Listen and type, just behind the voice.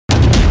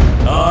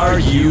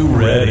you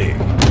ready?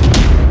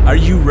 Are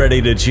you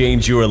ready to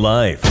change your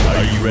life?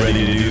 Are you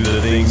ready to do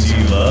the things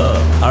you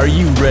love? Are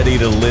you ready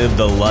to live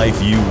the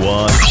life you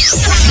want?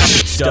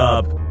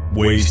 Stop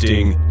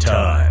wasting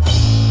time.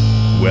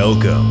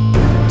 Welcome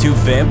to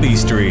Vampy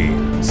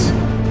Streams.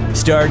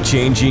 Start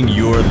changing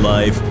your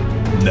life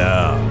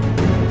now.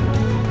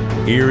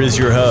 Here is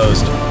your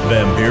host,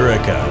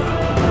 Vampirica.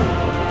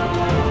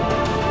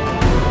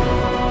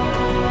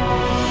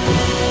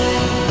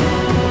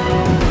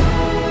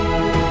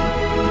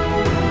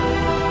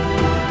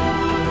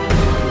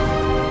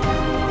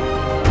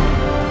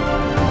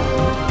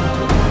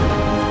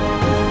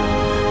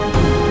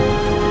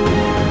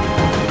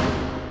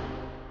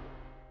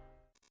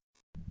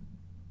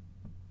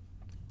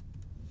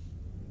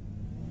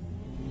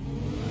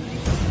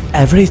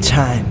 Every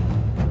time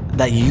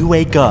that you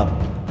wake up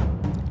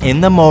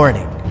in the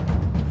morning,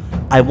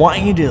 I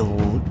want you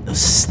to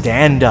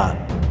stand up,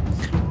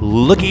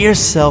 look at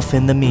yourself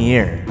in the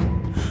mirror.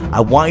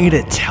 I want you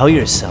to tell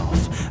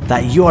yourself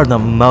that you are the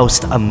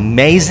most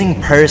amazing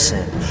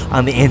person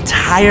on the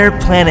entire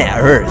planet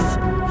Earth,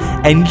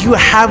 and you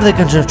have the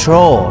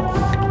control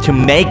to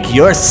make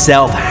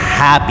yourself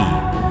happy,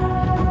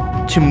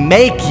 to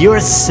make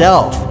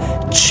yourself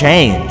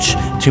change,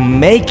 to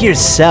make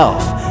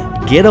yourself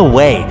get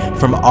away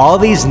from all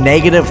these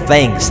negative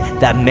things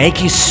that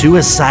make you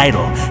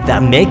suicidal,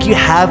 that make you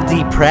have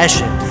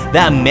depression,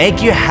 that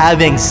make you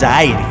have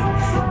anxiety.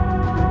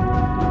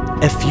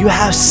 If you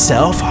have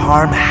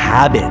self-harm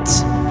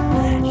habits,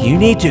 you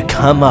need to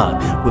come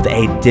up with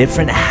a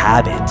different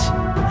habit.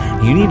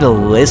 You need to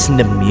listen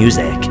to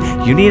music.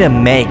 You need to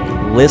make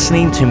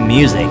listening to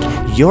music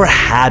your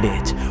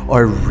habit,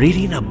 or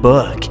reading a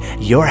book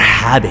your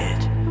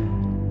habit.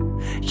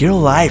 Your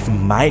life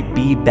might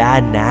be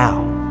bad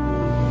now,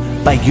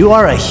 but you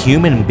are a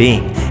human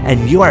being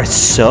and you are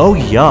so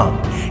young.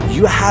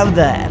 You have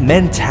the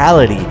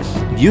mentality,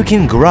 you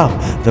can grow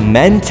the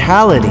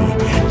mentality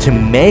to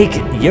make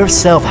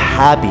yourself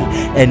happy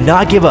and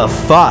not give a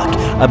fuck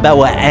about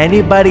what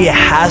anybody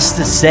has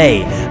to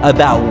say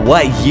about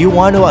what you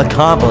want to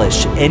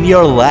accomplish in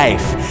your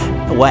life,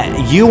 what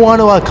you want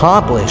to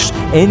accomplish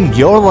in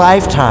your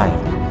lifetime.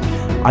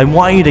 I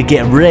want you to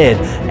get rid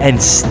and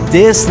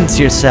distance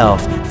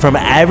yourself from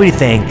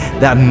everything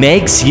that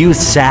makes you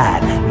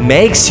sad,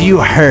 makes you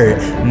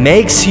hurt,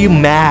 makes you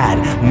mad,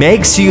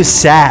 makes you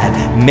sad,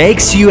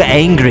 makes you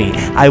angry.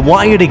 I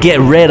want you to get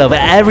rid of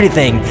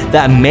everything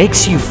that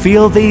makes you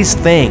feel these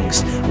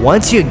things.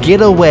 Once you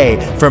get away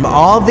from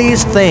all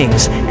these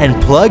things and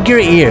plug your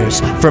ears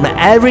from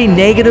every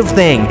negative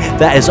thing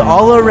that is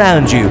all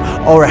around you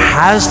or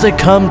has to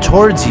come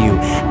towards you,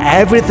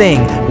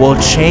 everything will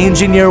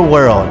change in your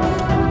world.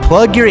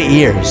 Plug your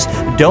ears.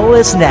 Don't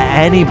listen to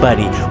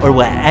anybody or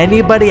what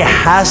anybody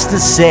has to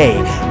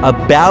say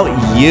about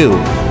you.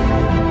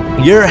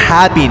 Your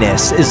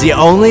happiness is the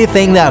only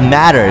thing that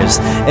matters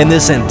in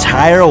this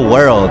entire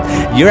world.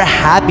 Your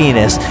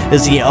happiness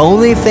is the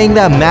only thing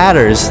that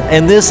matters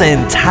in this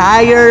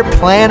entire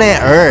planet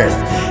Earth.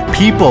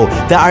 People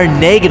that are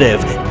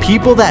negative,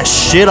 people that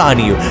shit on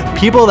you,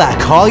 people that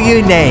call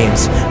you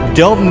names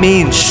don't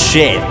mean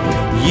shit.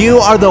 You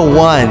are the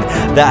one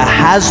that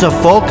has the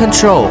full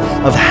control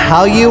of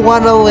how you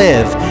want to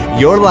live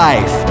your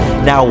life.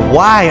 Now,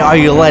 why are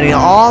you letting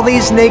all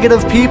these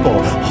negative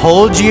people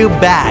hold you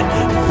back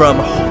from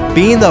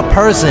being the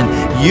person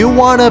you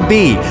want to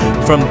be,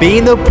 from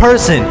being the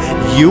person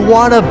you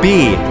want to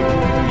be?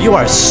 You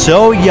are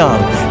so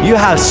young. You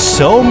have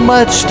so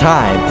much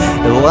time.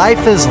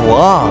 Life is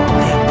long.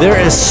 There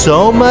is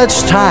so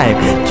much time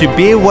to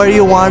be where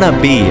you want to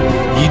be.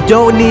 You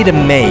don't need to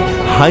make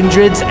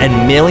hundreds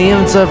and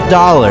millions of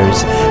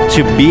dollars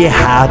to be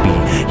happy.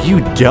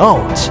 You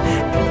don't.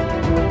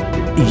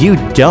 You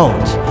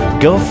don't.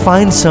 Go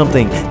find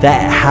something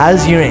that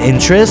has your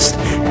interest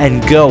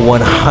and go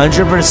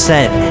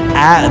 100%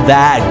 at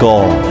that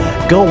goal.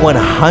 Go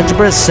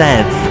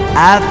 100%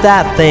 at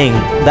that thing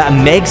that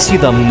makes you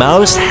the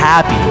most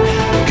happy.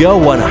 Go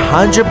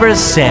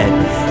 100%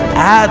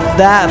 at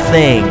that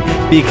thing,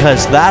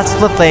 because that's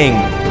the thing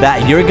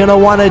that you're gonna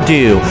want to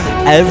do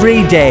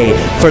every day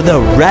for the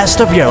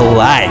rest of your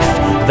life.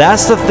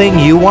 That's the thing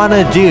you want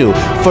to do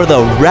for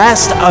the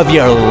rest of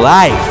your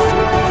life.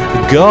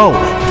 Go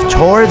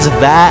towards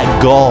that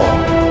goal.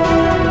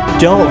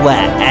 Don't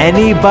let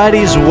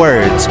anybody's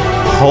words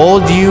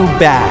hold you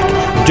back.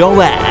 Don't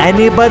let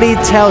anybody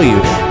tell you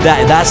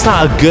that that's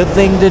not a good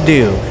thing to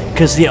do,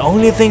 because the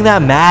only thing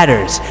that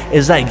matters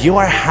is that you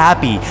are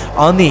happy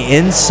on the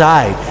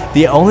inside.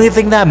 The only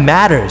thing that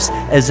matters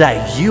is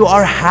that you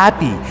are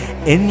happy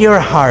in your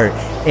heart,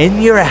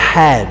 in your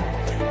head.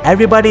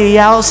 Everybody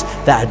else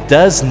that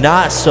does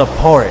not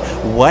support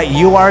what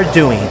you are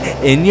doing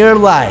in your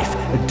life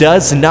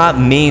does not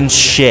mean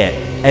shit,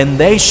 and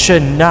they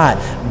should not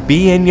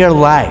be in your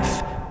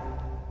life.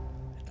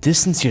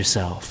 Distance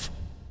yourself.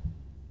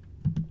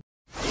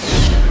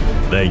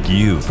 Thank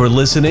you for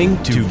listening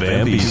to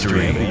Vampy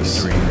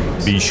Streams.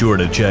 Be sure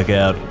to check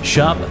out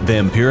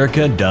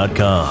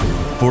shopvampirica.com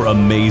for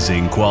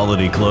amazing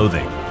quality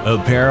clothing,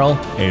 apparel,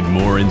 and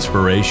more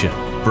inspiration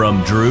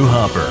from Drew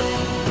Hopper.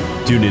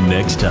 Tune in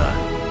next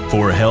time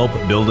for help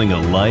building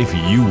a life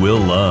you will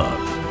love.